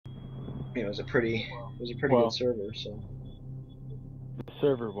It was a pretty good server. So the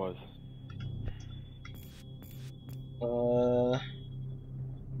server was.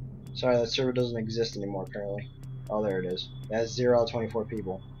 Sorry, that server doesn't exist anymore currently. Oh, there it is. That's 0 out of 24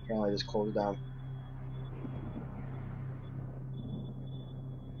 people. Apparently, just closed down.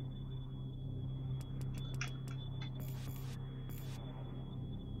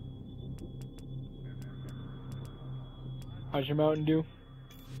 How's your Mountain Dew?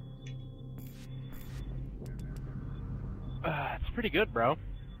 It's pretty good, bro.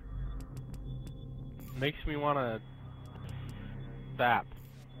 Makes me wanna zap.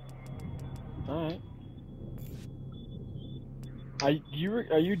 All right. Do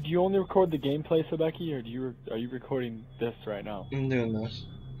you only record the gameplay, Sebeki, or are you recording this right now? I'm doing this.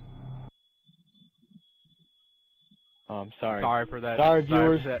 Oh, I'm sorry. Sorry for that. Sorry,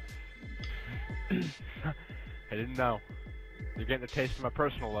 viewers. I didn't know. You're getting a taste of my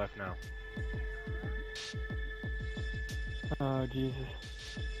personal life now. Oh, Jesus.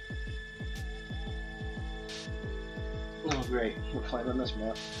 Oh, great. We're playing on this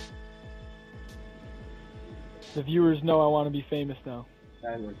map. The viewers know I want to be famous now.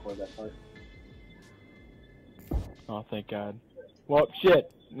 I didn't record that part. Oh, thank God. Well,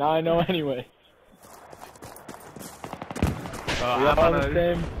 shit. Now I know anyway. I'm on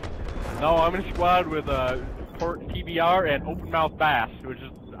I'm in a squad with Port TBR and Open Mouth Bass, which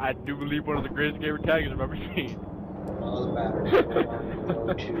is, I do believe, one of the greatest gamer tags I've ever seen. All the batters.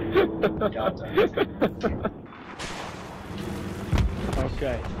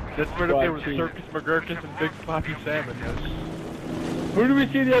 Okay. That's where the there was Circus McGurkus and Big Floppy Salmon. Who did we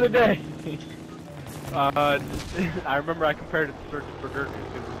see the other day? I remember I compared it to Circus McGurkus.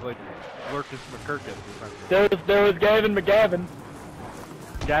 It was like Lurkus McGurkus or something. There was Gavin McGavin.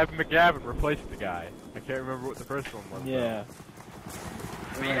 Gavin McGavin replaced the guy. I can't remember what the first one was. Yeah.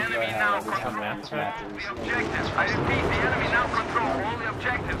 The enemy now controls the objectives. I repeat, the enemy now control all the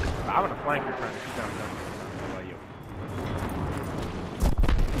objectives. I'm gonna flank your friend if you don't know.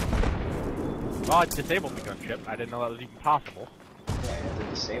 Well, I disabled the gunship. I didn't know that was even possible. Yeah, you have to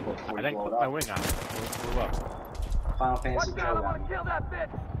disable before I you didn't blow put it my up. wing on it. It blew up. Final Fantasy Watch out, I want to kill that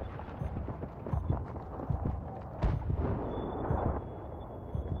bitch!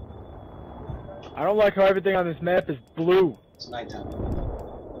 I don't like how everything on this map is blue. It's nighttime.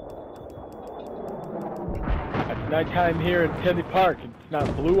 It's nighttime here in Tinley Park. It's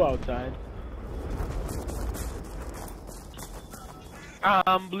not blue outside.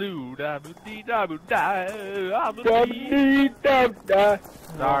 I'm blue, da boo dee da boo da. I'm blue.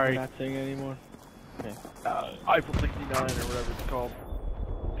 Sorry. I'm not singing anymore. Okay. Eiffel 69 or whatever it's called.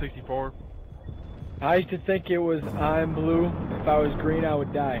 64. I used to think it was I'm blue. If I was green, I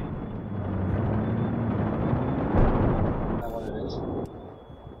would die. Is that what it is?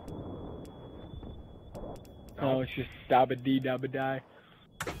 No, it's just dabba-dee-dabba-die.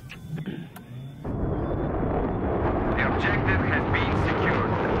 The objective has been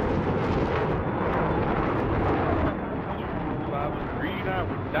secured. If I was green, I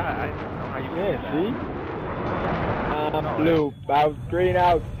would die. I don't know how you Yeah, do see? I'm blue. If I was green,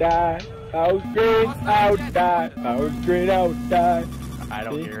 I would die. If I was green, I would die. If I was green, I would die. I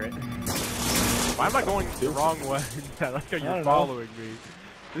don't hear it. Why am I going the wrong way? I like how you're following me.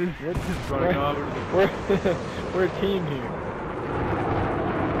 You're just running over to the... We're a team here.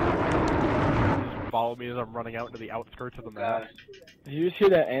 Just follow me as I'm running out into the outskirts of the map. Did you just hear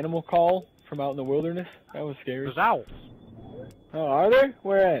that animal call from out in the wilderness? That was scary. There's owls. Oh, are there?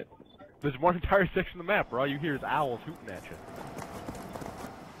 Where at? There's one entire section of the map where all you hear is owls hooting at you.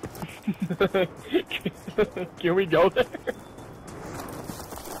 Can we go there?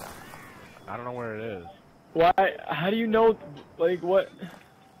 I don't know where it is. Why? How do you know? Like, what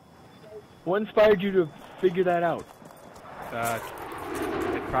inspired you to figure that out?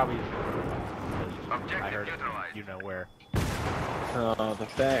 It probably is. I heard it. You know where. Oh, the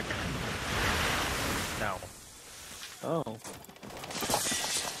facts. No. Oh.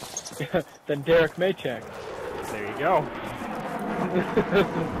 Then Derek may check. There you go.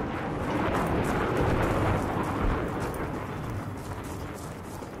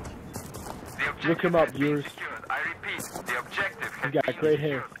 Look him up, viewers. I repeat, the objective has He got great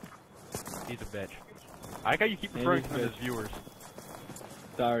hair. He's a bitch. I like how you keep referring to them as viewers.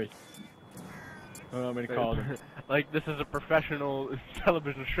 Sorry. I don't know what to call them. Like, this is a professional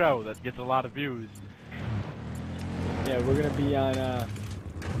television show that gets a lot of views. Yeah, we're gonna be on, I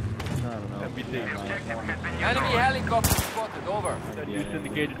don't know. NBC. Enemy helicopter spotted, over. That new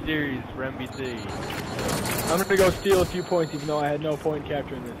syndicated series for NBC. I'm gonna go steal a few points even though I had no point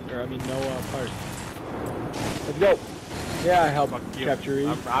capturing this. Or, I mean, no parts. Let's go. Yeah, I helped Fuck you. capture E.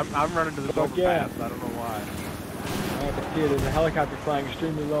 I'm running to this Fuck yeah. overpass. I don't know why. I can see it. There's a helicopter flying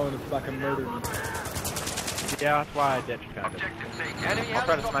extremely low and it's fucking murdering me. Yeah, that's why I ditched kind of. I'll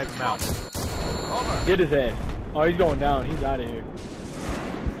try to snipe him out. Get his ass. Oh, he's going down. He's out of here.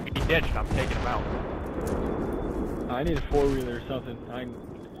 He ditched. I'm taking him out. I need a four-wheeler or something.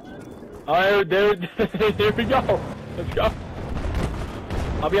 Oh, there we go. Let's go.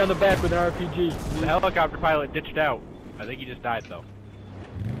 I'll be on the back with an RPG. The helicopter pilot ditched out. I think he just died though.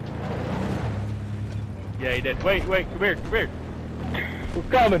 Yeah, he did. Wait, come here. We're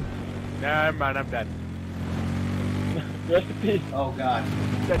coming. Nah, never mind, I'm dead. Rest in peace. Oh god.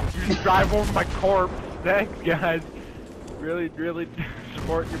 You just drive over my corpse. Thanks, guys. Really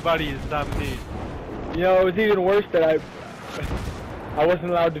support your buddies on these. You know, it was even worse that I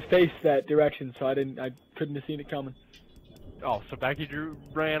wasn't allowed to face that direction, so I couldn't have seen it coming. Oh, so Becky Drew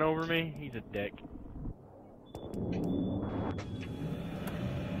ran over me? He's a dick.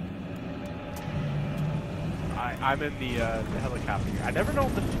 I'm in the helicopter here. I never know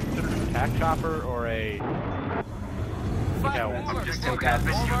if this is considered an attack chopper or a... Scout. Just take out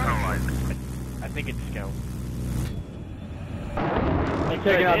this I think it's scout. I'm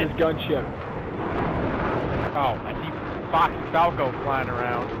taking out this gunship. Oh, I see Fox and Falco flying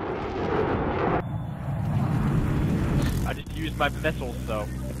around. I just used my missiles, though.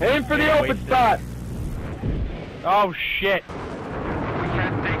 Aim for the open spot! Oh, shit! We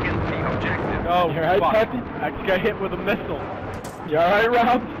can't take in the objective. Oh, You alright, fuck. Peppy? I just got hit with a missile. You alright,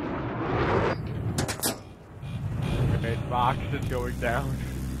 Rob? Okay, Fox is going down.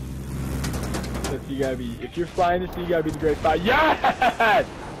 You gotta be, if you're flying this, you gotta be the great spot. Yes!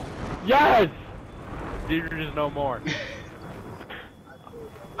 Yes! There's no more.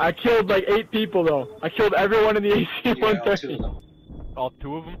 I killed like 8 people though. I killed everyone in the AC-130. All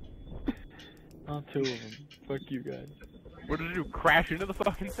two of them? All 2 of them. Fuck you guys. What did it do? Crash into the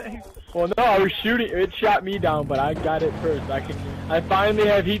fucking thing? Well, no, I was shooting. It shot me down, but I got it first. I finally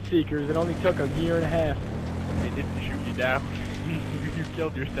have heat seekers. It only took a year and a half. It didn't shoot you down. You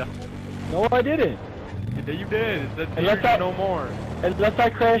killed yourself. No, I didn't. Yeah, you did. It said Unless there's no more. Unless I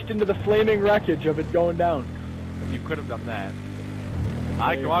crashed into the flaming wreckage of it going down. You could have done that.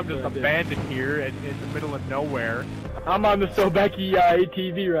 I'm just abandoned here in the middle of nowhere. I'm on the Sobeki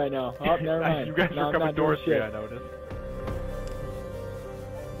ATV right now. Oh, never mind. You guys No, are I'm coming not doing towards me, shit. I noticed.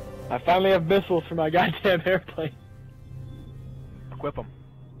 I finally have missiles for my goddamn airplane. Equip them.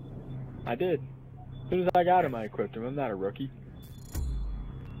 I did. As soon as I got him, I equipped him. I'm not a rookie.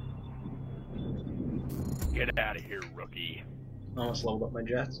 Get out of here, rookie. I almost leveled up my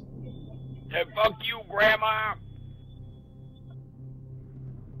jets. Hey, fuck you, Grandma!